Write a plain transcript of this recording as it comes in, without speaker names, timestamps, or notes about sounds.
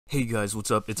Hey guys,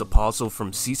 what's up? It's Apostle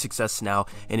from See Success Now,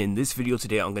 and in this video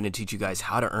today I'm going to teach you guys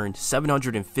how to earn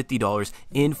 $750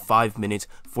 in 5 minutes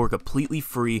for completely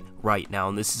free right now.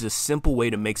 And this is a simple way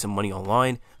to make some money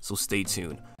online, so stay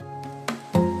tuned.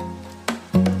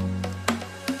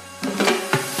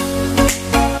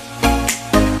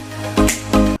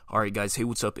 Alright guys, hey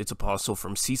what's up, it's Apostle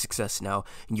from See Success Now,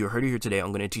 and you heard it here today.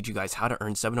 I'm going to teach you guys how to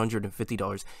earn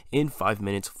 $750 in 5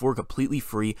 minutes for completely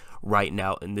free right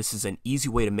now, and this is an easy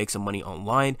way to make some money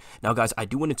online. Now guys, I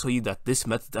do want to tell you that this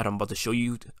method that I'm about to show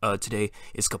you today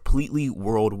is completely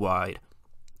worldwide.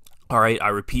 Alright, I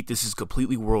repeat, this is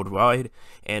completely worldwide,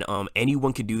 and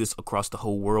anyone can do this across the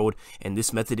whole world, and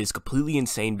this method is completely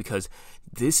insane because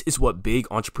this is what big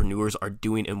entrepreneurs are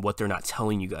doing and what they're not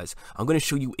telling you guys. I'm going to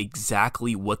show you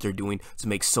exactly what they're doing to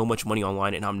make so much money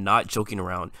online, and I'm not joking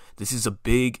around. This is a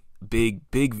big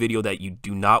video that you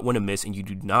do not want to miss, and you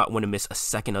do not want to miss a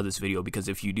second of this video, because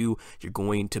if you do, you're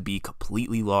going to be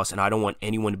completely lost, and I don't want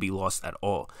anyone to be lost at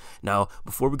all. Now,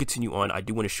 before we continue on, I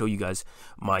do want to show you guys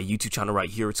my YouTube channel right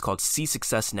here. It's called See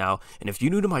Success Now, and if you're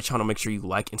new to my channel, make sure you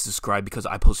like and subscribe, because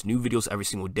I post new videos every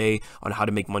single day on how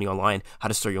to make money online, how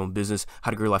to start your own business, how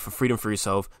to grow your life of freedom for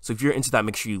yourself. So if you're into that,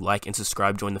 make sure you like and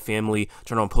subscribe, join the family,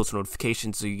 turn on post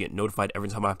notifications so you get notified every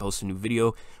time I post a new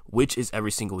video, which is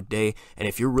every single day. And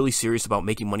if you're really serious about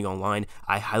making money online,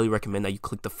 I highly recommend that you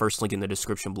click the first link in the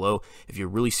description below. If you're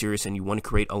really serious and you want to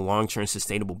create a long-term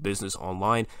sustainable business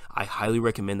online, I highly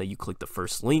recommend that you click the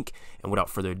first link. And without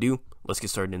further ado, let's get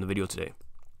started in the video today.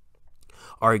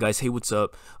 Alright guys, hey what's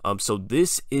up? So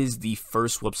this is the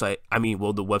first website,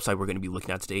 the website we're going to be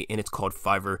looking at today, and it's called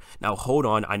Fiverr. Now hold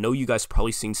on, I know you guys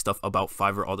probably seen stuff about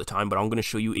Fiverr all the time, but I'm going to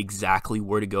show you exactly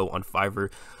where to go on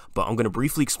Fiverr. But I'm going to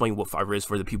briefly explain what Fiverr is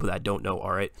for the people that don't know.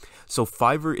 Alright, so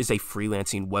Fiverr is a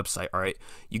freelancing website. Alright,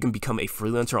 you can become a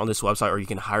freelancer on this website, or you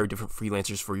can hire different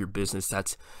freelancers for your business.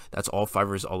 That's all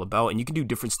Fiverr is all about, and you can do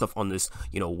different stuff on this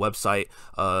website.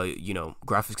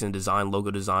 Graphics and design,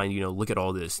 logo design, look at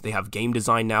all this. They have game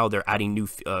design now. They're adding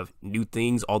new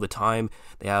things all the time.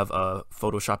 They have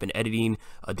Photoshop and editing,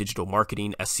 digital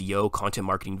marketing, SEO, content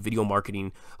marketing, video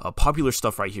marketing, popular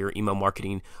stuff right here, email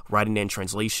marketing, writing and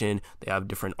translation. They have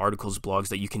different articles, blogs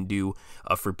that you can do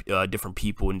for different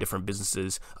people and different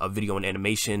businesses, video and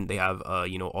animation. They have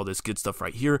all this good stuff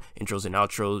right here, intros and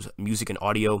outros, music and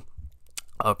audio,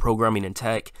 programming and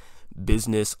tech,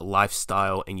 business,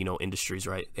 lifestyle, and industries.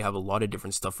 Right, they have a lot of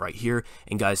different stuff right here.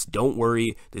 And guys, don't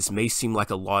worry, this may seem like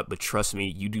a lot, but trust me,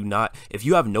 you do not, if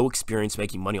you have no experience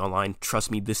making money online,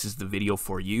 trust me, this is the video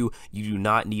for you. You do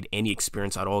not need any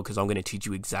experience at all, because I'm going to teach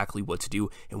you exactly what to do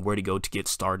and where to go to get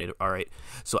started. All right,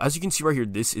 so as you can see right here,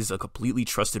 this is a completely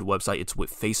trusted website. It's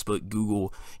with Facebook,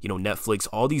 Google, Netflix,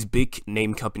 all these big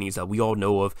name companies that we all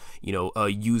know of,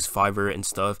 use Fiverr and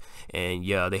stuff, and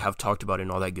yeah, they have talked about it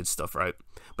and all that good stuff, right?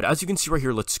 But as you can see right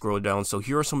here, let's scroll down. So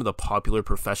here are some of the popular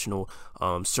professional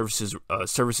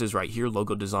services right here: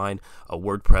 logo design,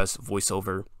 WordPress,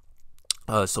 voiceover,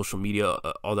 social media,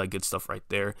 all that good stuff right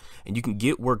there. And you can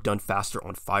get work done faster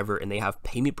on Fiverr, and they have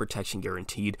payment protection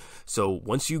guaranteed. So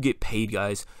once you get paid,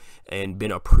 guys, and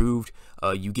been approved,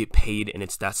 you get paid, and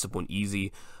it's that simple and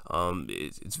easy.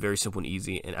 It's very simple and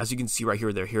easy. And as you can see right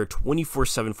here, they're here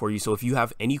 24/7 for you. So if you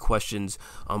have any questions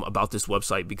about this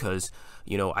website, because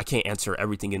I can't answer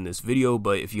everything in this video,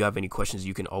 but if you have any questions,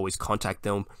 you can always contact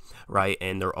them, right?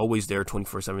 And they're always there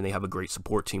 24/7. They have a great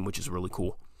support team, which is really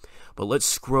cool. But let's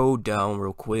scroll down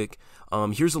real quick.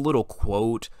 Here's a little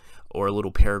quote or a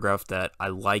little paragraph that I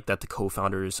like, that the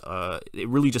co-founders, it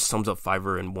really just sums up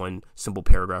Fiverr in one simple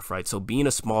paragraph, right? So being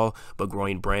a small but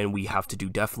growing brand, we have to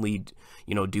definitely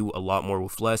do a lot more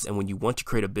with less. And when you want to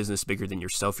create a business bigger than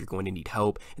yourself, you're going to need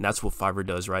help. And that's what Fiverr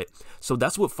does, right? So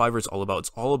that's what Fiverr is all about.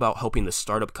 It's all about helping the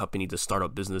startup company, the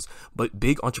startup business, but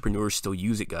big entrepreneurs still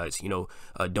use it, guys.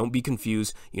 Don't be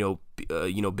confused.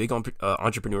 Big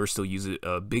entrepreneurs still use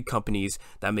it. Big companies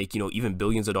that make, even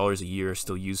billions of dollars a year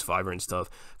still use Fiverr and stuff.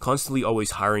 Constantly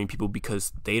always hiring people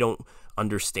because they don't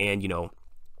understand,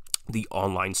 the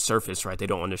online surface, right? They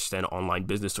don't understand online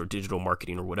business or digital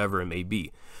marketing or whatever it may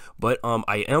be. But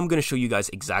I am going to show you guys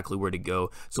exactly where to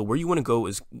go. So where you want to go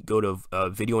is go to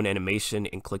video and animation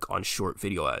and click on short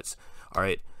video ads. All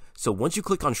right. So once you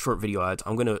click on short video ads,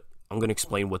 I'm going to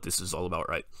explain what this is all about,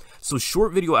 right? So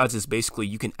short video ads is basically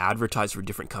you can advertise for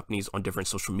different companies on different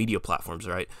social media platforms,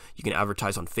 right? You can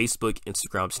advertise on Facebook,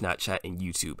 Instagram, Snapchat, and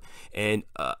YouTube. And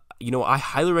I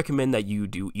highly recommend that you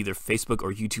do either Facebook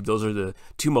or YouTube. Those are the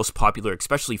two most popular,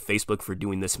 especially Facebook for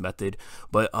doing this method.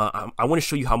 But I want to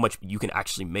show you how much you can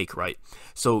actually make, right?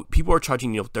 So people are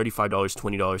charging, $35,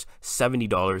 $20,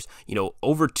 $70,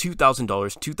 over $2,000,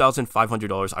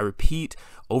 $2,500. I repeat,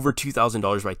 over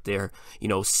 $2,000 right there,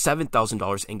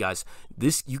 $7,000. And guys,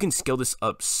 you can scale this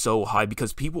up so high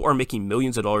because people are making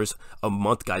millions of dollars a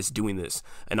month, guys, doing this.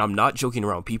 And I'm not joking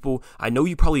around. People, I know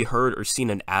you probably heard or seen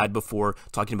an ad before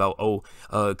talking about,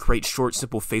 create short,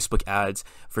 simple Facebook ads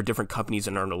for different companies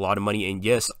and earn a lot of money. And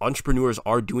yes, entrepreneurs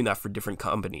are doing that for different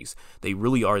companies. They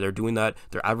really are. They're doing that.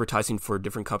 They're advertising for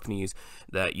different companies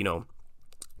that,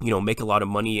 make a lot of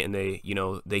money, and they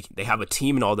have a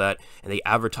team and all that, and they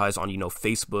advertise on,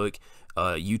 Facebook,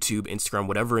 YouTube, Instagram,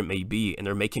 whatever it may be, and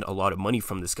they're making a lot of money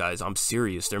from this, guys. I'm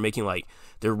serious. They're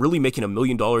really making $1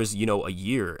 million, a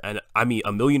year, and I mean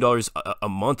 $1 million a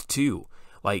month too.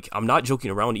 Like, I'm not joking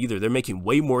around either. They're making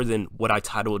way more than what I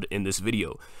titled in this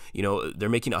video. They're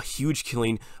making a huge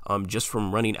killing just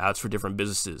from running ads for different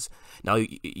businesses. Now,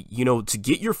 to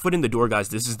get your foot in the door, guys,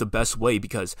 this is the best way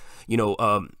because,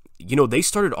 they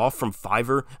started off from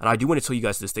Fiverr, and I do want to tell you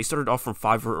guys this. They started off from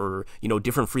Fiverr or,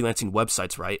 different freelancing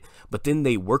websites, right? But then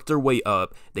they worked their way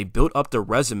up. They built up their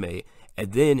resume,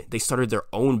 and then they started their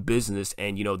own business,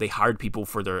 and, they hired people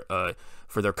for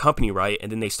their company, right?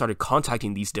 And then they started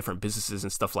contacting these different businesses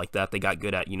and stuff like that. They got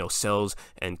good at, sales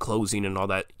and closing and all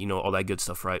that, all that good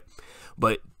stuff, right?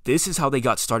 But this is how they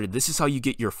got started. This is how you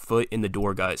get your foot in the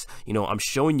door, guys. I'm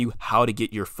showing you how to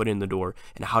get your foot in the door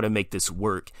and how to make this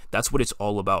work. That's what it's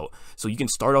all about. So you can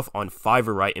start off on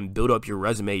Fiverr, right, and build up your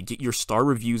resume, get your star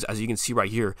reviews. As you can see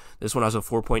right here, this one has a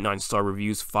 4.9 star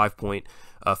reviews,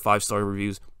 5.5 star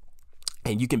reviews.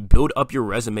 And you can build up your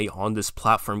resume on this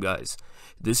platform, guys.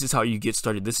 This is how you get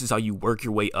started. This is how you work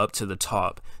your way up to the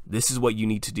top. This is what you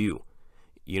need to do.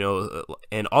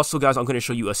 And also, guys, I'm going to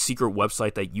show you a secret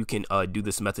website that you can do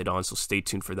this method on, so stay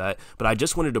tuned for that. But I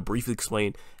just wanted to briefly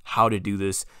explain how to do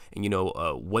this and,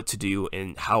 what to do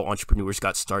and how entrepreneurs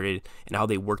got started and how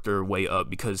they worked their way up,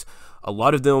 because a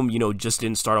lot of them, just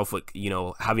didn't start off with,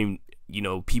 having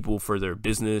people for their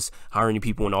business, hiring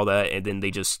people and all that, and then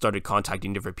they just started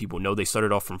contacting different people. No, they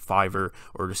started off from Fiverr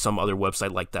or some other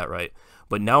website like that, right?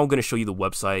 But now I'm going to show you the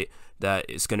website that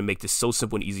is going to make this so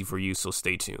simple and easy for you, so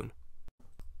stay tuned.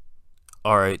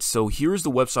 Alright, so here's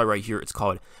the website right here. It's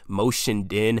called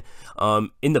MotionDin.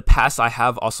 In the past, I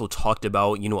have also talked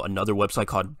about, another website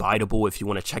called Biteable, if you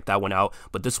want to check that one out.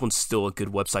 But this one's still a good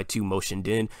website too,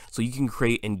 MotionDin. So you can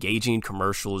create engaging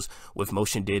commercials with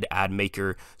MotionDin Ad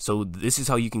Maker. So this is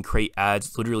how you can create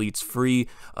ads. Literally, it's free.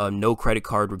 No credit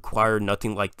card required,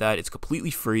 nothing like that. It's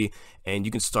completely free. And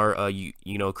you can start,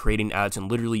 creating ads in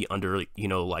literally under,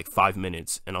 like 5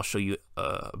 minutes. And I'll show you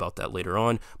about that later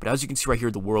on. But as you can see right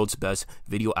here, the world's best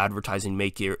video advertising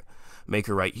maker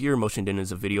right here. MotionDin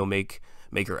is a video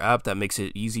maker app that makes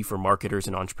it easy for marketers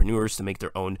and entrepreneurs to make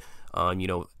their own,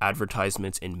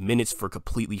 advertisements in minutes for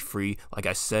completely free. Like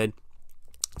I said,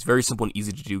 it's very simple and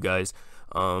easy to do, guys.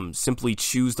 Simply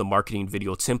choose the marketing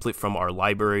video template from our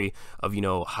library of,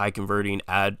 high converting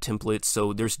ad templates.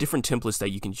 So there's different templates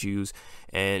that you can choose,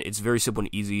 and it's very simple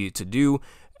and easy to do.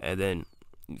 And then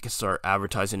you can start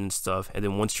advertising and stuff. And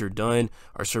then once you're done,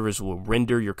 our servers will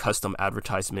render your custom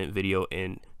advertisement video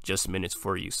in just minutes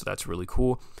for you. So that's really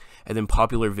cool. And then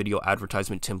popular video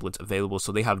advertisement templates available.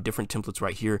 So they have different templates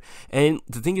right here. And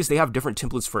the thing is, they have different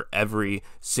templates for every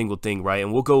single thing, right?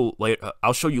 And we'll go later.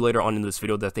 I'll show you later on in this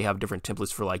video that they have different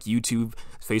templates for like YouTube,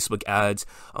 Facebook ads,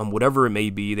 whatever it may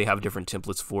be. They have different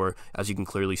templates for, as you can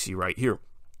clearly see right here.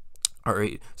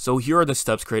 Alright, so here are the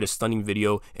steps. Create a stunning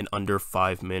video in under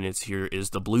 5 minutes. Here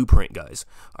is the blueprint, guys.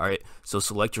 Alright, so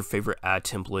select your favorite ad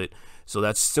template. So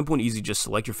that's simple and easy. Just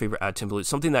select your favorite ad template,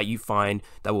 something that you find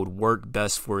that would work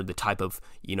best for the type of,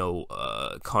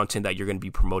 content that you're going to be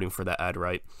promoting for that ad,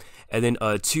 right? And then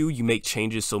 2, you make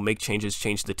changes. So make changes,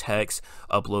 change the text,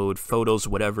 upload photos,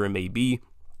 whatever it may be.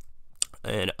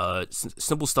 And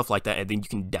simple stuff like that, and then you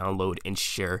can download and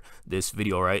share this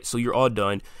video, right? So you're all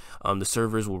done. The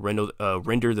servers will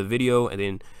render the video, and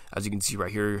then as you can see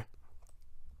right here,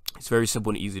 it's very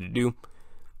simple and easy to do.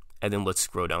 And then let's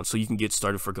scroll down so you can get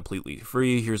started for completely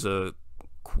free. Here's a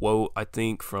quote, I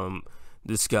think, from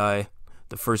this guy.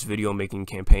 The first video making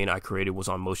campaign I created was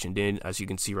on MotionDin, as you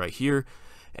can see right here,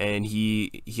 and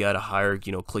he had a higher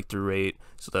click-through rate,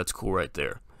 so that's cool right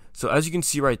there. So as you can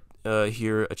see right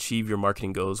here, achieve your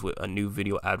marketing goals with a new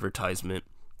video advertisement,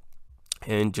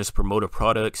 and just promote a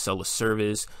product, sell a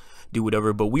service, do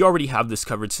whatever. But we already have this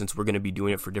covered since we're going to be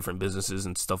doing it for different businesses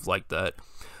and stuff like that.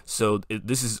 So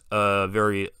this is a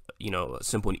very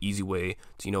simple and easy way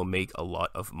to make a lot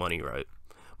of money, right?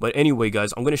 But anyway,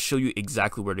 guys, I'm going to show you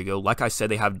exactly where to go. Like I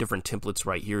said, they have different templates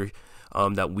right here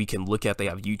that we can look at. They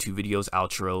have YouTube videos,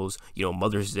 outros, you know,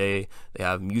 Mother's Day. They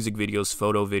have music videos,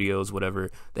 photo videos,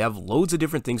 whatever. They have loads of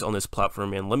different things on this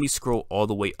platform. And let me scroll all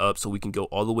the way up so we can go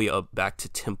all the way up back to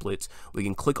templates. We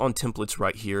can click on templates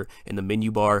right here in the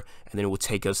menu bar, and then it will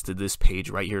take us to this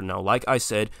page right here. Now, like I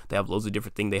said, they have loads of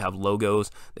different things. They have logos.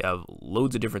 They have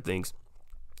loads of different things.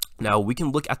 Now, we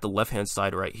can look at the left-hand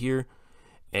side right here,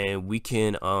 and we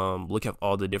can look at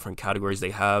all the different categories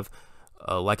they have.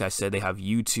 Like I said, they have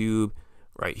YouTube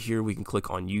right here. We can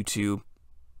click on YouTube.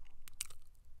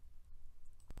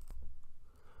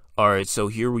 Alright, so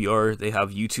here we are. They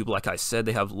have YouTube. Like I said,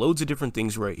 they have loads of different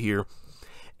things right here,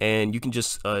 and you can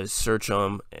just search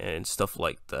them and stuff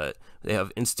like that. They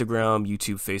have Instagram,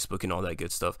 YouTube, Facebook, and all that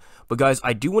good stuff. But guys,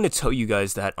 I do want to tell you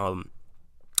guys that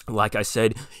like I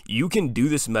said, you can do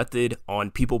this method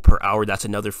on People Per Hour. That's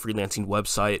another freelancing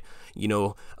website. You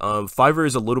know, Fiverr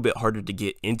is a little bit harder to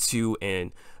get into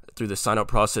and through the sign up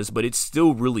process, but it's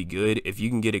still really good if you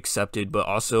can get accepted. But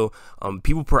also,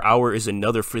 People Per Hour is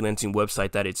another freelancing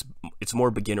website that it's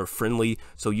more beginner friendly,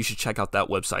 so you should check out that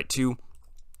website too.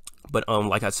 But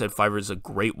like I said, Fiverr is a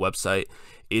great website.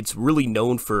 It's really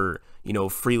known for, you know,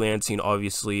 freelancing,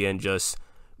 obviously, and just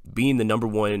being the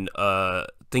 #1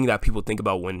 thing that people think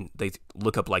about when they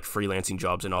look up like freelancing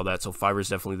jobs and all that. So Fiverr is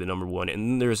definitely the #1. And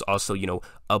then there's also, you know,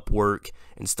 Upwork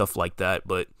and stuff like that.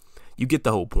 But you get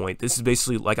the whole point. This is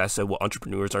basically, like I said, what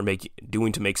entrepreneurs are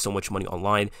doing to make so much money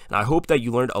online. And I hope that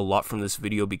you learned a lot from this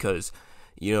video, because,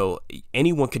 you know,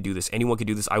 anyone could do this. Anyone could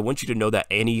do this. I want you to know that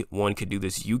anyone could do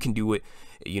this. You can do it.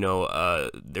 You know,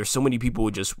 there's so many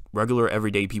people, just regular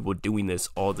everyday people doing this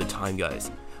all the time, guys.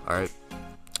 All right.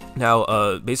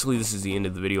 Now, basically, this is the end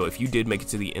of the video. If you did make it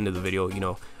to the end of the video, you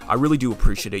know, I really do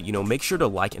appreciate it. You know, make sure to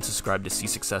like and subscribe to See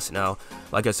Success Now.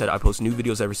 Like I said, I post new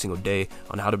videos every single day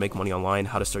on how to make money online,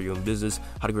 how to start your own business,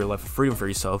 how to create a life of freedom for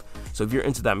yourself. So if you're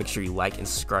into that, make sure you like and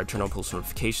subscribe, turn on post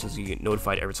notifications so you get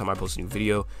notified every time I post a new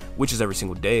video, which is every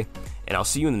single day. And I'll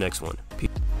see you in the next one.